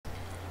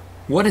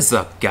What is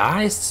up,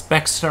 guys?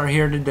 Specstar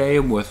here today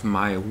with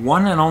my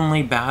one and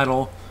only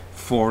battle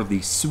for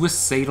the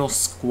Suicidal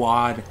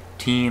Squad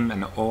team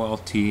and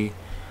OLT.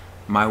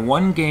 My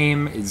one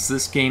game is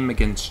this game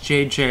against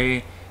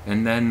JJ,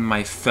 and then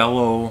my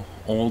fellow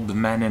old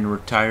men and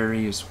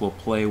retirees will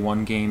play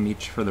one game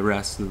each for the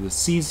rest of the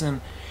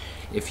season.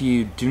 If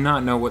you do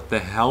not know what the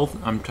hell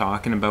I'm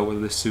talking about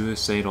with the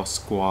Suicidal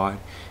Squad,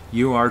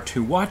 you are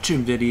to watch a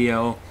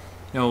video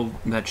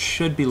that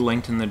should be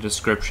linked in the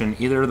description.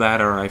 Either that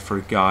or I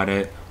forgot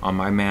it on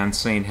my man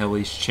St.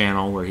 Hilly's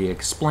channel where he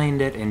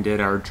explained it and did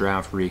our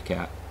draft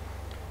recap.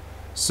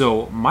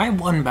 So my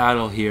one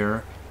battle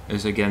here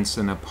is against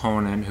an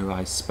opponent who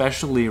I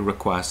specially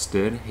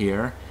requested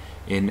here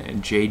in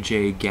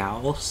JJ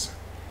Gals.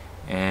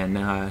 And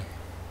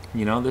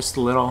this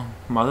little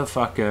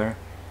motherfucker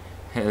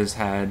has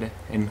had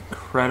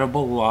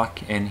incredible luck,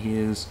 and he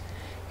has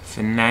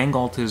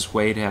finagled his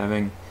way to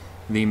having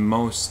the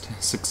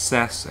most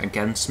success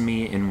against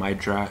me in my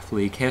draft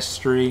league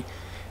history.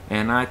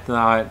 And I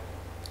thought,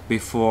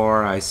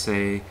 before I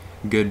say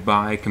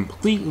goodbye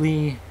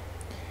completely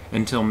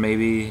until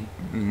maybe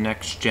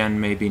next gen,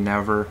 maybe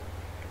never,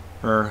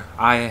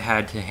 I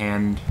had to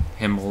hand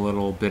him a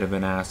little bit of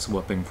an ass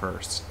whooping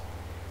first.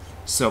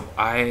 So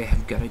I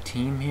have got a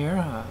team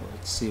here.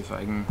 Let's see if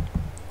I can.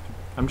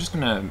 I'm just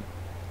gonna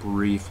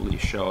briefly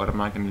show it. I'm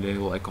not gonna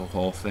do like a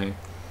whole thing.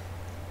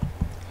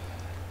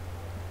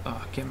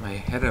 Get my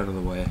head out of the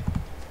way.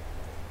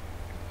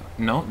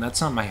 No, that's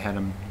not my head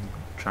I'm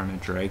trying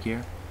to drag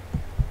here.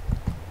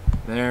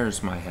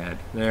 There's my head.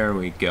 There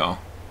we go.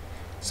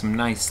 Some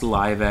nice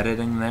live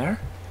editing there.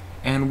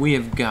 And we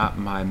have got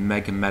my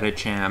Mega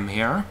Metacham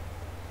here.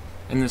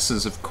 And this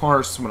is, of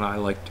course, what I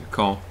like to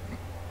call,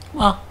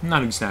 well,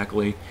 not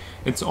exactly.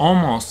 It's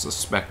almost a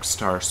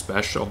Specstar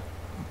special.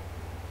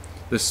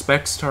 The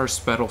Specstar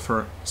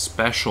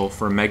special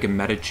for Mega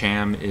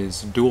Metacham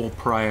is dual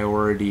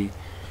priority,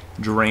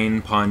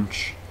 drain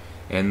punch,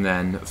 and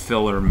then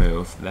filler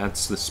move.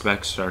 That's the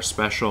Specstar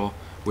special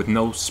with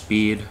no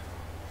speed,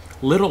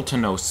 little to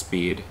no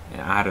speed,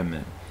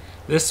 adamant.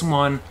 This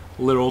one,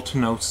 little to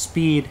no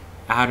speed,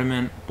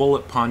 adamant,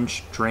 bullet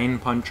punch, drain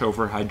punch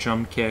over high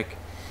jump kick,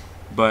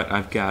 but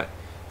I've got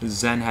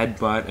Zen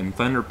headbutt and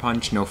thunder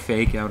punch, no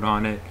fake out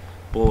on it.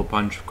 Bullet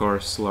punch, of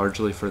course,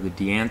 largely for the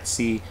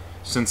Diancie.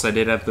 Since I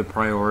did have the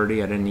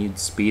priority, I didn't need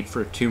speed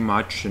for too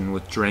much, and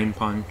with drain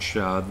punch,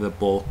 the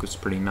bulk was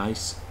pretty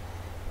nice.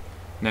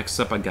 Next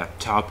up, I got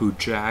Tapu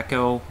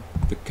Jacko,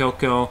 the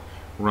Coco,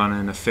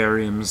 running a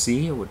Farium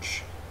Z,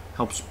 which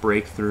helps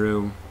break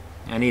through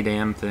any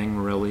damn thing,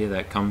 really,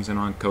 that comes in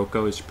on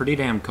Coco. It's pretty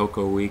damn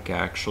Coco weak,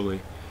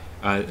 actually.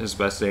 His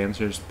best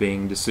answers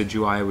being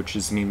Decidueye, which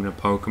isn't even a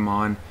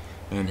Pokemon,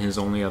 and his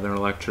only other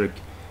electric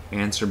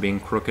answer being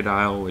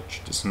Crocodile,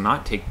 which does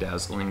not take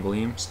Dazzling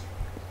Gleams.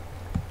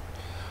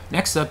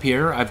 Next up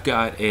here, I've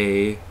got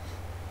a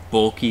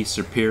bulky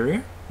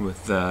Superior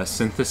with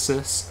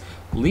Synthesis,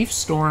 Leaf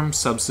Storm,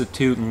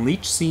 Substitute, and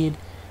Leech Seed.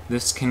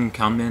 This can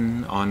come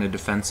in on a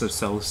defensive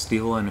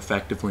Celesteela and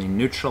effectively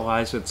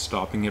neutralize it,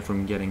 stopping it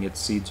from getting its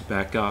seeds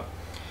back up,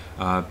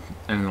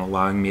 and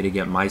allowing me to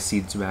get my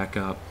seeds back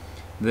up.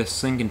 This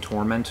thing can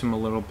torment him a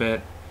little bit.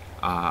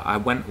 I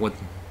went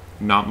with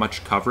not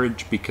much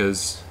coverage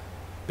because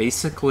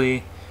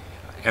basically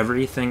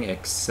everything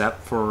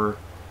except for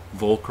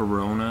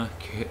Volcarona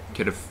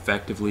could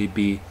effectively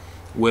be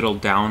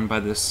whittled down by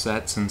this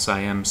set, since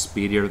I am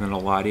speedier than a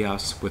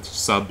Latias with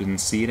sub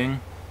and seeding.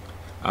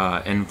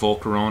 And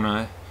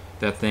Volcarona,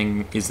 that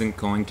thing isn't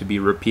going to be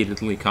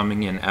repeatedly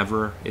coming in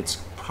ever. It's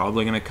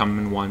probably going to come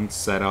in one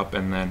setup,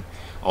 and then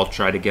I'll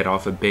try to get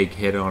off a big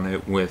hit on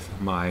it with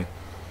my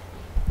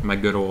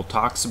good old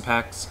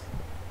Toxapex.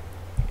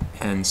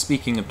 And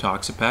speaking of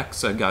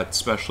Toxapex, I got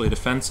Specially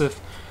Defensive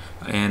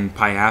and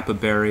Payapa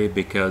Berry,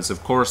 because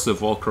of course the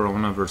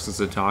Volcarona versus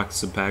the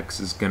Toxapex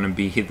is going to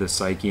be the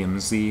Psychium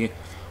Z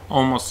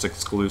almost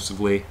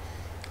exclusively.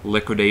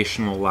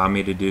 Liquidation will allow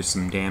me to do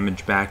some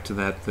damage back to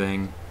that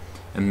thing,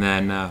 and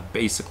then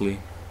basically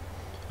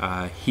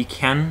he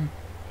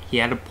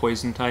had a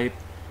poison type.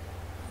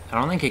 I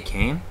don't think it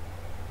came.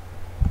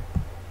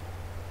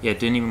 Yeah, it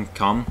didn't even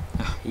come.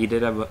 He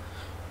did have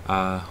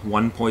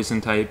one poison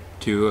type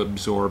to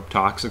absorb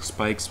toxic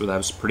spikes, but that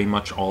was pretty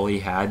much all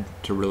he had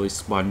to really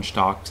sponge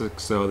toxic,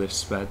 so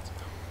this vet's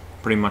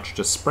pretty much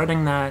just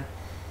spreading that.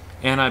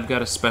 And I've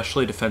got a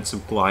Specially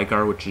Defensive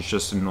Gligar, which is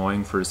just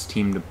annoying for his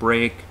team to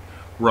break.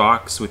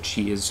 Rocks, which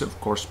he is of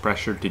course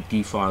pressured to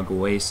defog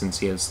away since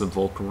he has the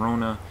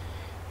Volcarona.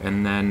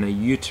 And then a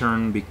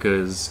U-turn,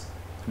 because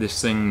this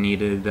thing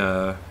needed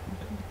a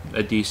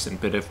decent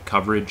bit of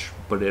coverage,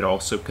 but it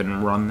also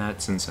couldn't run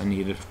that since I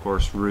needed, of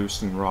course,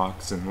 Roost and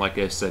Rocks, and like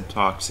I said,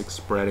 toxic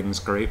spreading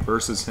is great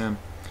versus him.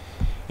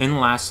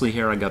 And lastly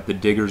here, I got the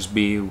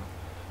Diggersby,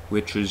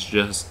 which is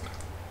just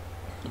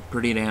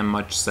pretty damn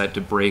much set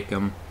to break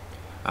him.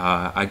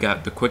 I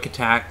got the Quick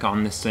Attack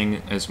on this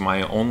thing as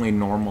my only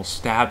normal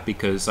stat,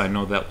 because I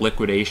know that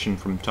Liquidation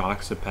from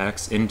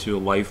Toxapex into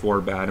Life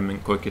Orb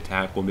Adamant Quick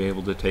Attack will be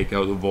able to take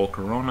out the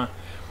Volcarona.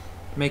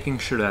 making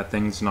sure that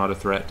thing's not a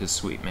threat to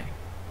sweep me.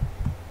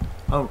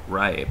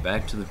 Alright,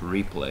 back to the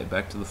replay,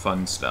 back to the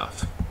fun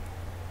stuff.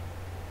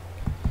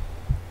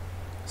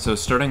 So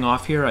starting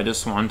off here, I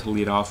just wanted to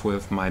lead off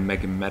with my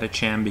Mega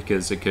Medicham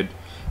because it could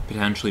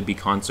potentially be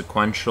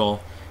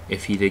consequential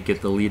if he did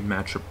get the lead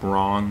matchup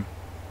wrong.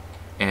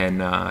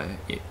 And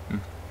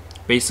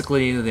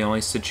basically the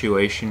only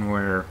situation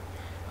where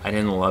I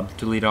didn't love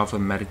to lead off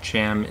with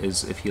Medicham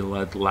is if he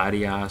led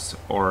Latias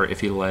or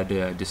if he led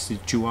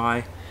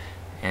Decidueye,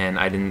 and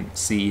I didn't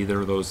see either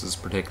of those as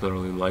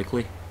particularly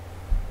likely.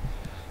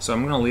 So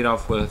I'm going to lead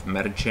off with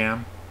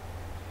Medicham.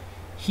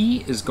 He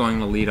is going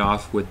to lead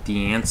off with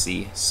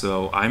Diancie,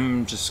 so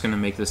I'm just going to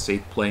make the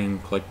safe play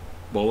and click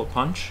Bullet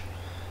Punch.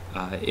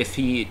 If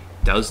he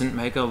doesn't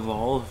Mega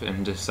Evolve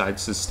and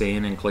decides to stay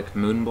in and click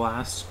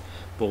Moonblast,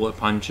 Bullet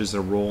Punch is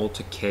a roll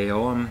to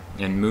KO him,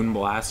 and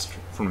Moonblast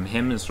from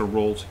him is a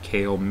roll to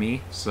KO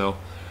me. So,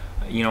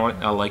 you know what,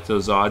 I like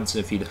those odds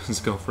if he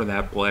does go for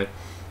that play.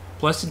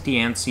 Plus,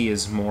 Diancie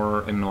is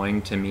more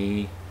annoying to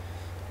me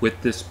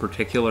with this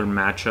particular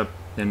matchup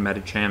than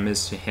Medicham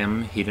is to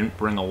him. He didn't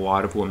bring a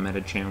lot of what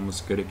Medicham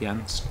was good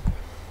against.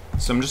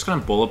 So I'm just going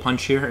to Bullet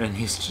Punch here, and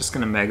he's just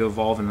going to Mega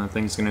Evolve, and the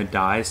thing's going to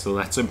die, so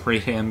that's a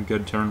pretty damn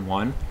good turn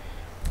one.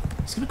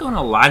 He's going to go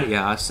into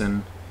Latias,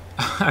 and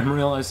I'm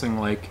realizing,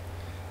 like,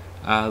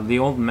 the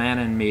old man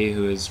in me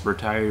who is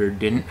retired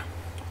didn't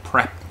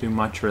prep too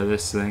much for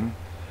this thing.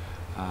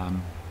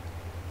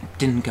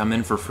 Didn't come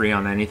in for free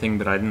on anything,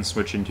 but I didn't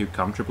switch in too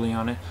comfortably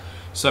on it.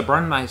 So I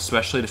brought in my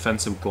especially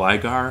defensive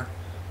Gligar.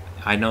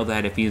 I know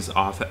that if he's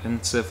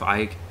offensive,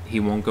 he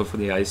won't go for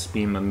the Ice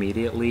Beam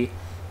immediately,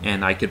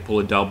 and I could pull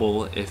a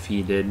double if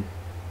he did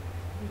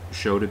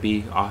show to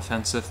be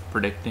offensive,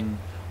 predicting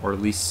or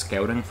at least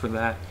scouting for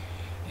that.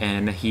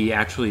 And he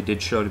actually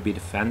did show to be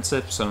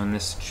defensive, so in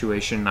this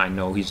situation I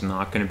know he's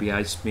not going to be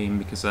Ice Beam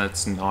because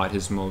that's not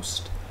his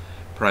most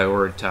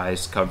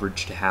prioritized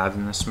coverage to have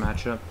in this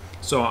matchup.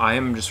 So I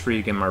am just free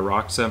to get my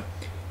rocks up.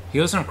 He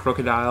goes on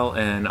Crocodile,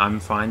 and I'm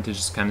fine to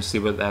just kind of see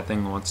what that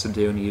thing wants to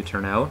do and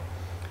U-turn out.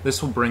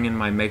 This will bring in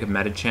my Mega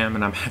Medicham,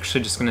 and I'm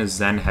actually just going to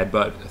Zen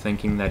Headbutt,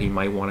 thinking that he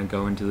might want to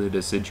go into the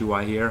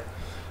Decidueye here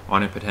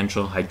on a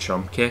potential high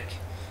jump kick.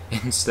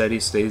 Instead, he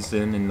stays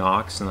in and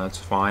knocks, and that's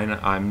fine.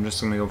 I'm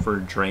just going to go for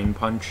a Drain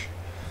Punch,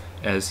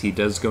 as he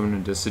does go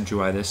into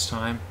Decidueye this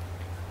time.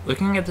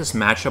 Looking at this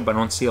matchup, I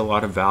don't see a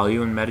lot of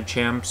value in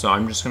Medicham, so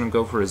I'm just going to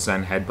go for a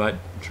Zen Headbutt,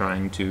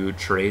 trying to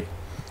trade.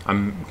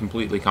 I'm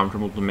completely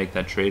comfortable to make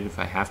that trade if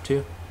I have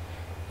to.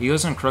 He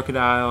goes on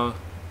Crocodile.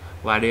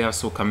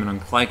 Latias will come in on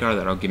Gligar,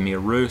 that'll give me a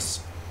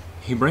Roost.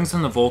 He brings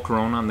in the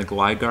Volcarona on the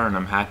Gligar, and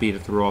I'm happy to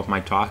throw off my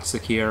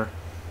Toxic here.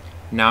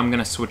 Now I'm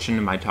going to switch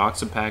into my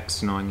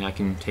Toxapex, knowing I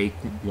can take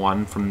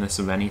one from this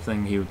of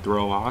anything he would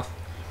throw off.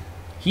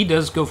 He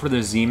does go for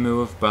the Z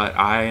move, but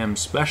I am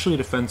specially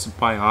defensive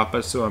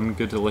Pyoppa, so I'm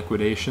good to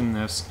Liquidation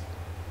this.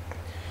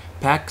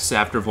 Pex,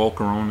 after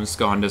Volcarona's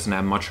gone, doesn't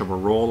have much of a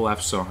roll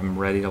left, so I'm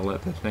ready to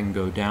let the thing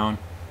go down.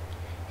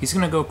 He's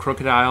going to go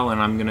Crocodile,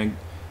 and I'm going to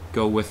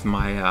go with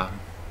my...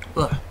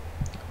 I'm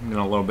getting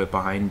a little bit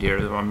behind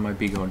here. I might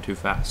be going too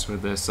fast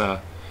with this. I'm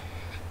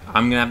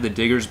going to have the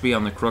Diggersby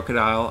on the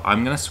Crocodile.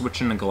 I'm going to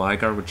switch into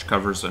Gligar, which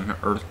covers an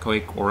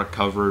Earthquake, or it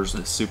covers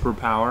the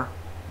Superpower.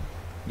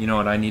 You know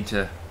what, I need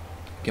to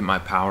get my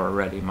power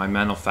ready, my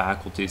mental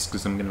faculties,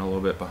 because I'm getting a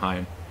little bit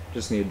behind.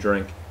 Just need a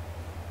drink.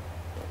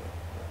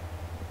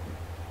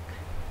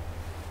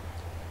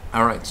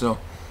 Alright, so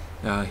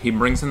he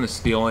brings in the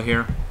Steela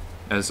here,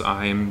 as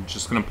I'm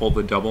just going to pull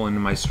the double into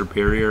my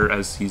Superior,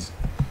 as he's,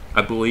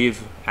 I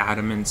believe,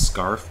 Adamant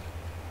Scarf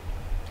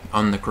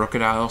on the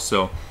Crocodile,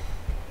 so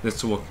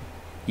this will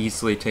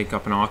easily take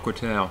up an Aqua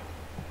Tail.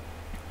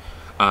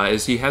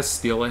 As he has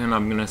Steela in,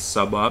 I'm going to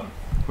sub up,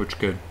 which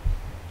could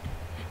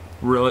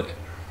really...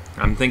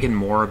 I'm thinking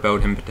more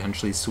about him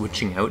potentially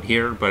switching out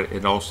here, but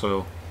it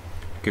also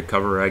could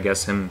cover, I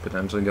guess, him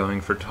potentially going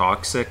for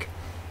Toxic.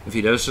 If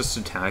he does just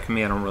attack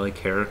me, I don't really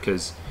care,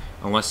 because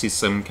unless he's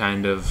some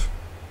kind of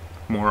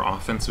more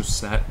offensive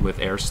set with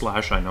Air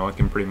Slash, I know I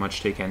can pretty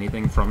much take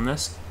anything from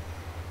this.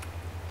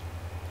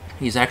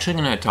 He's actually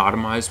going to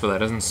Totemize, but that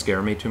doesn't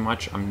scare me too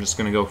much. I'm just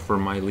going to go for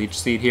my Leech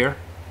Seed here.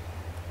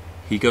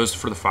 He goes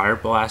for the Fire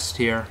Blast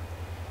here,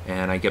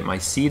 and I get my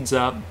Seeds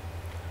up.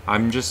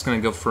 I'm just going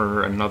to go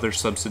for another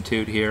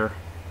substitute here,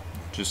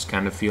 just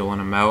kind of feeling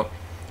him out.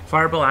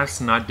 Fire Blast's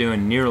not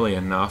doing nearly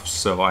enough,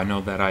 so I know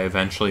that I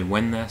eventually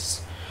win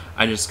this.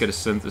 I just get a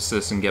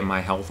Synthesis and get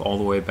my health all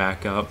the way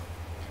back up.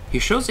 He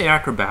shows the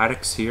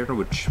Acrobatics here,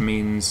 which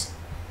means,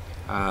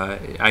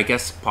 I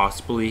guess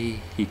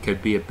possibly he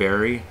could be a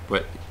Berry,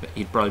 but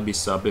he'd probably be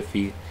sub if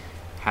he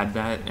had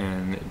that,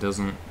 and it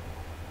doesn't,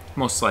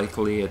 most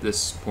likely at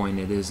this point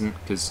it isn't,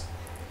 because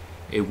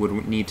it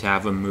would need to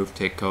have a move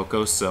take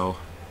Coco, so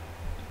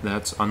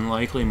that's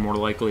unlikely. More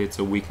likely it's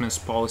a weakness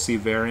policy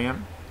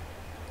variant,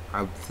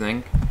 I would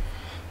think.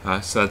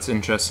 So that's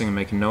interesting to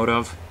make a note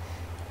of.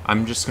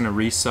 I'm just going to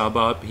resub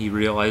up. He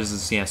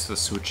realizes he has to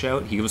switch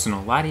out. He goes into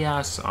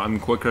Latias. I'm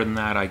quicker than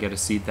that. I get to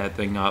seed that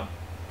thing up.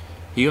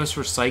 He goes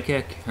for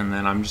Psychic, and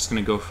then I'm just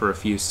going to go for a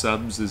few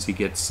subs as he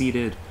gets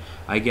seated.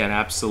 I get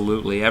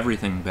absolutely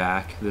everything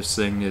back. This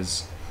thing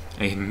is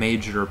a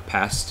major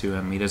pest to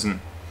him. He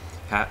doesn't...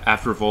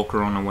 After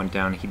Volcarona went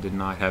down, he did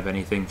not have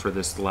anything for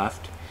this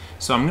left.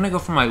 So I'm going to go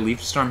for my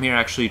Leaf Storm here,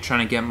 actually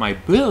trying to get my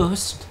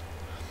boost.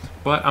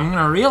 But I'm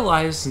going to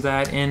realize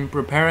that in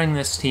preparing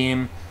this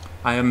team,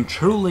 I am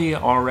truly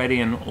already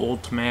an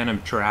old man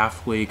of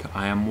Giraffe League.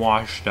 I am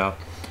washed up.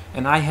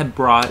 And I had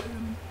brought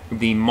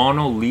the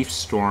Mono Leaf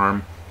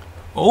Storm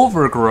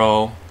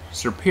Overgrow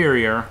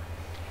Superior,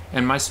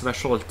 and my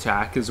special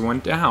attack has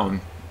went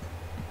down.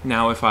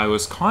 Now, if I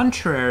was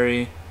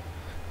contrary,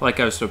 like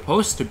I was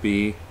supposed to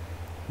be,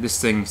 this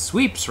thing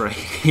sweeps right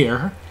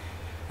here.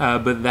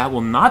 But that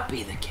will not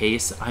be the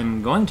case.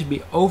 I'm going to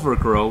be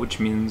Overgrow, which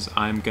means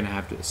I'm going to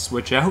have to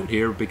switch out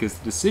here because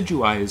the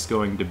Decidueye is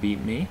going to beat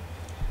me.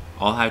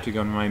 I'll have to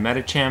go to my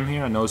Medicham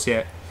here. I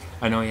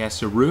know he has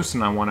to Roost,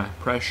 and I want to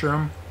pressure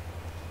him.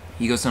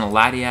 He goes in a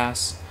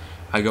Latias.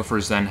 I go for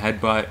Zen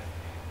Headbutt.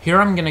 Here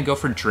I'm going to go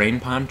for Drain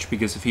Punch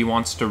because if he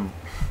wants to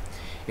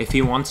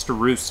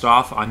Roost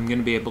off, I'm going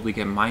to be able to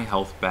get my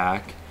health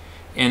back.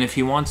 And if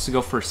he wants to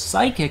go for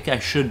Psychic, I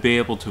should be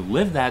able to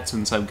live that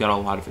since I've got a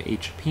lot of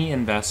HP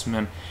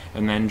investment.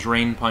 And then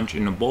Drain Punch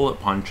and a Bullet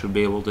Punch would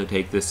be able to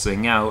take this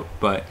thing out.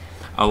 But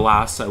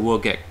alas, I will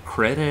get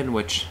critted,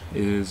 which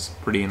is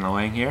pretty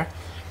annoying here.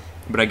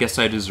 But I guess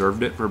I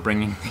deserved it for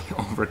bringing the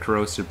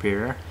Overgrow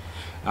Superior.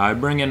 I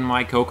bring in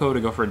my Coco to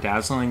go for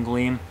Dazzling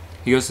Gleam.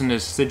 He goes into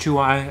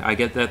Decidueye. I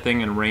get that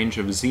thing in range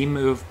of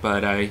Z-move,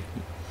 but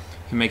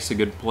he makes a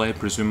good play,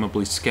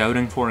 presumably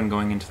scouting for and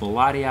going into the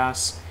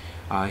Latias.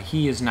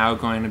 He is now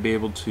going to be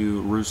able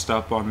to roost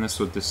up on this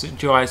with the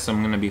Decidueye, so I'm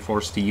going to be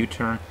forced to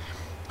U-turn.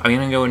 I'm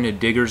going to go into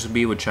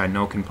Diggersby, which I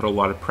know can put a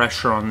lot of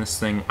pressure on this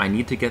thing. I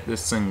need to get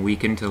this thing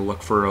weakened to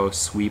look for a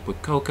sweep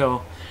with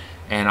Coco,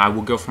 and I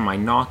will go for my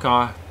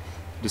knockoff.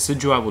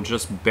 Decidueye will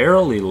just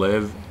barely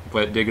live,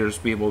 but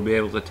Diggersby will be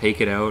able to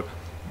take it out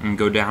and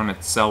go down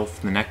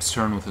itself the next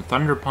turn with a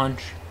Thunder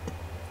Punch.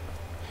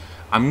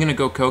 I'm going to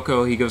go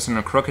Coco. He goes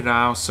into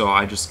Crocodile, so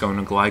I just go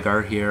into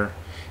Gligar here.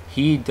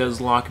 He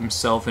does lock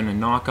himself in a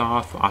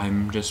knockoff.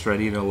 I'm just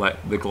ready to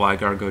let the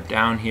Gligar go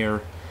down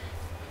here.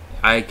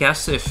 I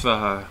guess if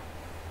I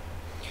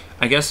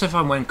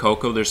went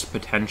Coco, there's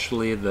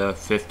potentially the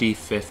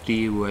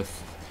 50-50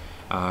 with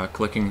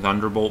clicking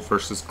Thunderbolt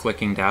versus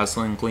clicking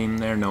Dazzling Gleam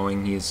there,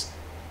 knowing he's...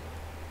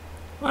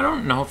 I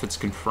don't know if it's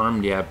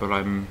confirmed yet, but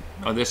I'm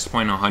at this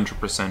point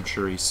 100%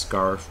 sure he's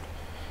Scarfed.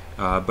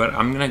 But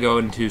I'm going to go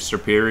into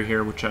Superior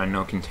here, which I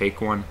know can take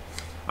one.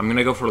 I'm going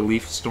to go for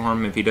Leaf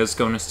Storm. If he does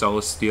go into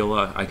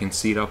Celesteela, I can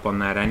seat up on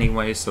that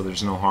anyway, so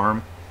there's no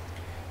harm.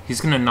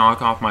 He's going to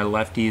knock off my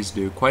lefties,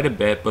 do quite a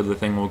bit, but the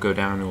thing will go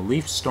down to a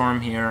Leaf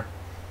Storm here.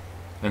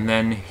 And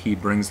then he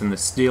brings in the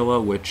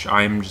Steela, which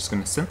I'm just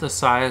going to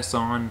Synthesize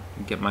on,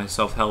 get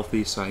myself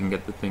healthy so I can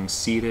get the thing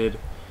seated.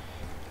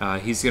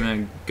 He's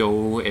going to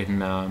go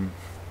and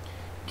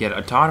get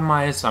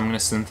Autotomized. I'm going to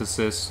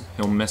Synthesis.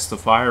 He'll miss the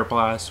Fire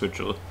Blast, which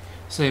will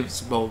save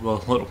us both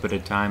a little bit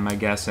of time, I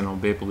guess, and I'll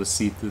be able to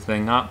seat the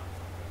thing up.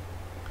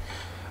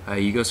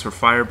 He goes for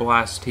Fire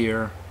Blast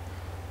here.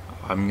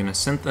 I'm going to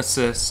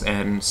Synthesis,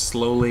 and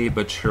slowly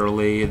but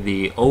surely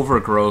the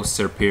Overgrow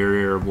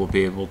Superior will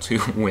be able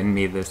to win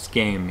me this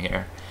game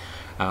here.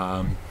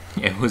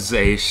 It was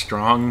a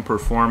strong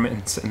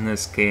performance in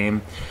this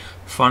game.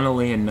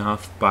 Funnily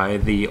enough, by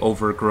the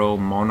Overgrow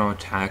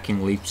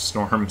mono-attacking Leaf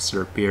Storm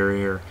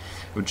Superior,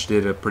 which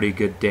did a pretty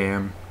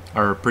damn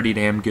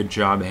good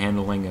job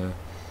handling a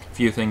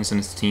few things in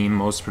his team,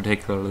 most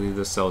particularly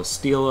the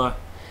Celesteela.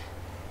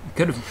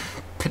 Could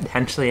have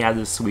potentially had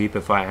the sweep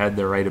if I had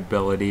the right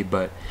ability,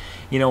 but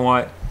you know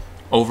what?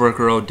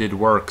 Overgrow did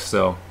work,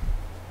 so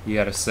you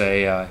gotta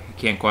say you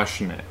can't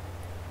question it.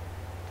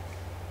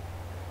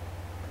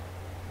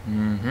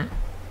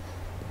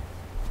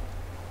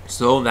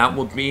 So that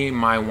will be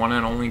my one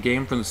and only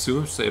game for the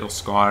Suicidal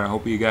Squad. I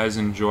hope you guys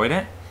enjoyed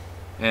it,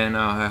 and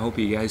I hope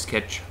you guys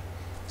catch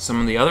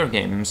some of the other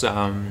games.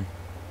 I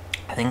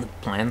think the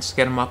plan's to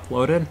get them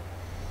uploaded.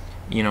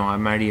 You know, I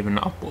might even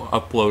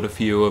upload a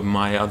few of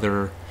my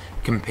other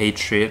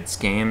compatriots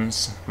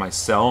games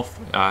myself.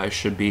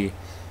 Should be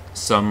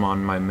some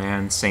on my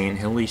man Saint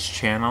Hilly's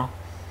channel.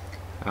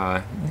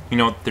 You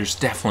know, there's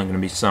definitely going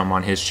to be some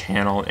on his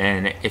channel,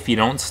 and if you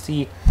don't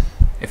see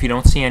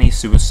any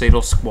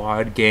Suicidal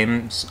Squad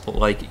games,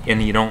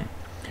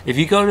 if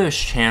you go to his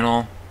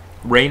channel,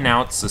 right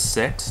now it's the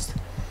 6th.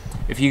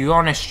 If you go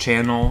on his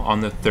channel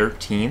on the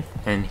 13th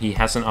and he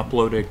hasn't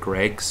uploaded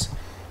Greg's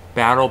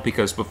battle,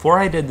 because before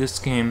I did this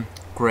game,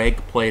 Greg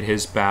played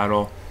his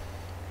battle,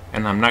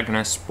 and I'm not going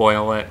to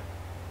spoil it.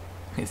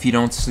 If you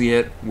don't see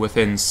it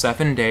within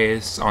 7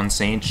 days on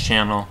Saint's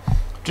channel,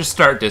 just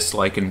start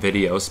disliking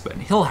videos, but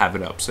he'll have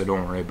it up, so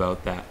don't worry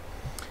about that.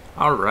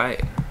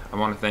 Alright, I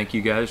want to thank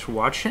you guys for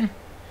watching.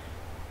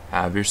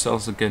 Have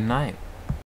yourselves a good night.